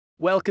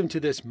Welcome to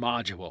this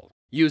module,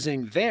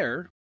 using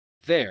there,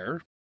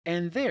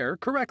 and there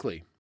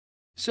correctly.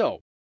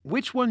 So,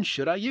 which one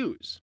should I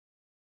use?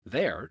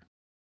 There,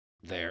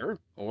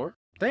 or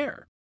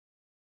there?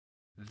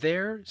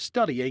 They're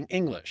studying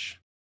English.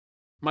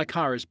 My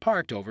car is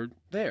parked over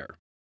there.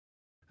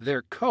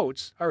 Their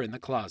coats are in the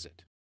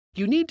closet.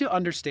 You need to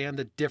understand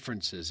the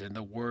differences in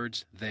the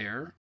words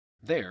there,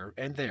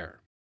 and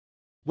there.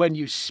 When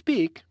you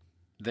speak,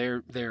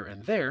 there,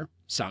 and there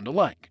sound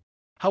alike.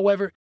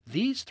 However,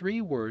 these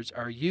three words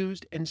are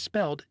used and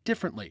spelled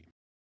differently.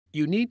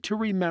 You need to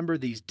remember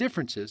these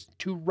differences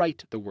to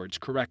write the words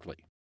correctly.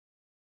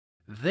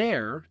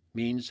 There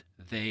means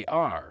they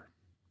are.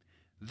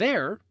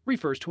 There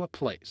refers to a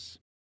place.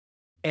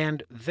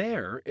 And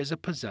there is a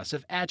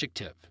possessive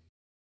adjective.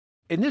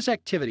 In this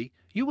activity,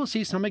 you will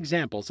see some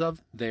examples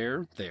of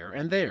there,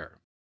 and there.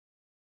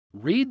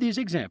 Read these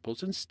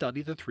examples and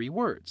study the three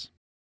words.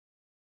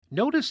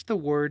 Notice the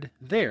word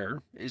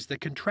there is the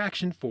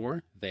contraction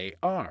for they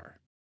are.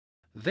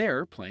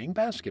 They're playing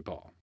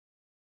basketball.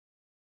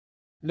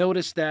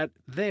 Notice that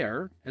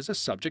there is a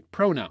subject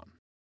pronoun.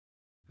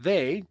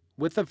 They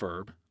with the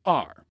verb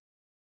are.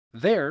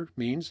 There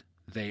means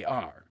they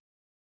are.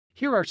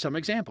 Here are some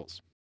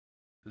examples.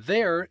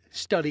 They're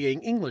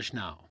studying English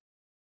now.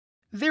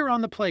 They're on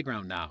the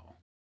playground now.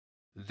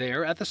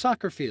 They're at the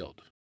soccer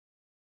field.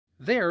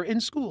 They're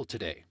in school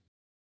today.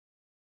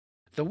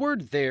 The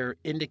word there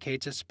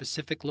indicates a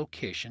specific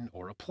location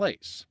or a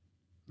place.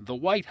 The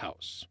White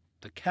House,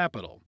 the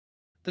Capitol,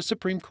 the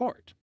Supreme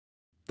Court.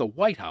 The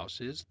White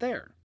House is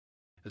there.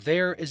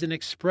 There is an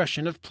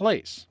expression of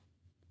place.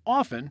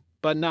 Often,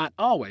 but not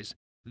always,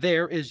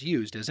 there is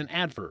used as an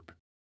adverb.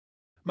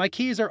 My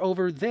keys are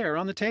over there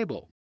on the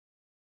table.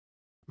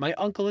 My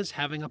uncle is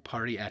having a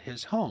party at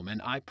his home,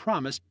 and I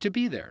promised to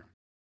be there.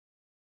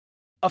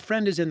 A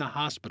friend is in the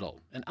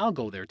hospital, and I'll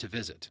go there to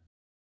visit.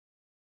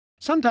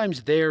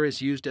 Sometimes there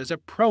is used as a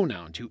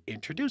pronoun to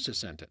introduce a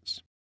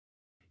sentence.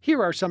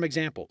 Here are some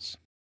examples.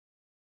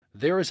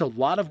 There is a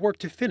lot of work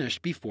to finish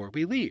before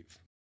we leave.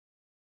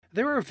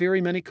 There are very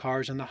many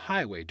cars on the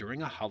highway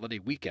during a holiday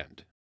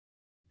weekend.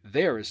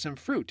 There is some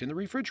fruit in the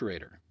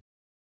refrigerator.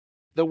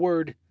 The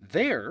word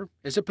there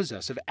is a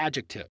possessive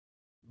adjective.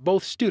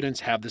 Both students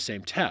have the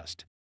same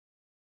test.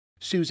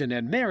 Susan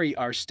and Mary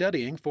are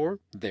studying for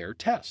their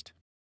test.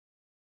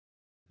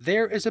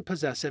 There is a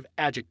possessive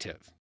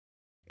adjective.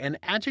 An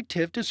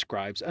adjective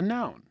describes a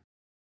noun.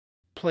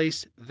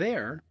 Place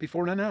there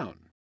before a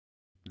noun.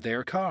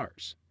 Their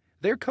cars,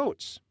 their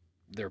coats,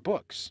 their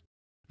books,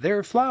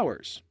 their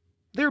flowers,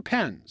 their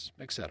pens,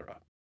 etc.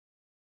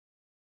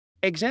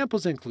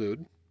 Examples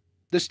include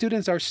the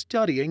students are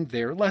studying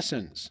their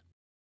lessons.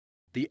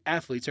 The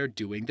athletes are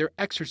doing their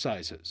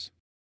exercises.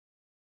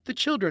 The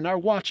children are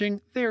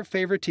watching their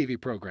favorite TV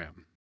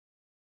program.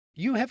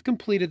 You have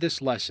completed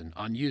this lesson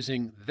on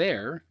using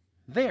there,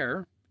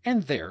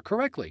 and there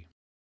correctly.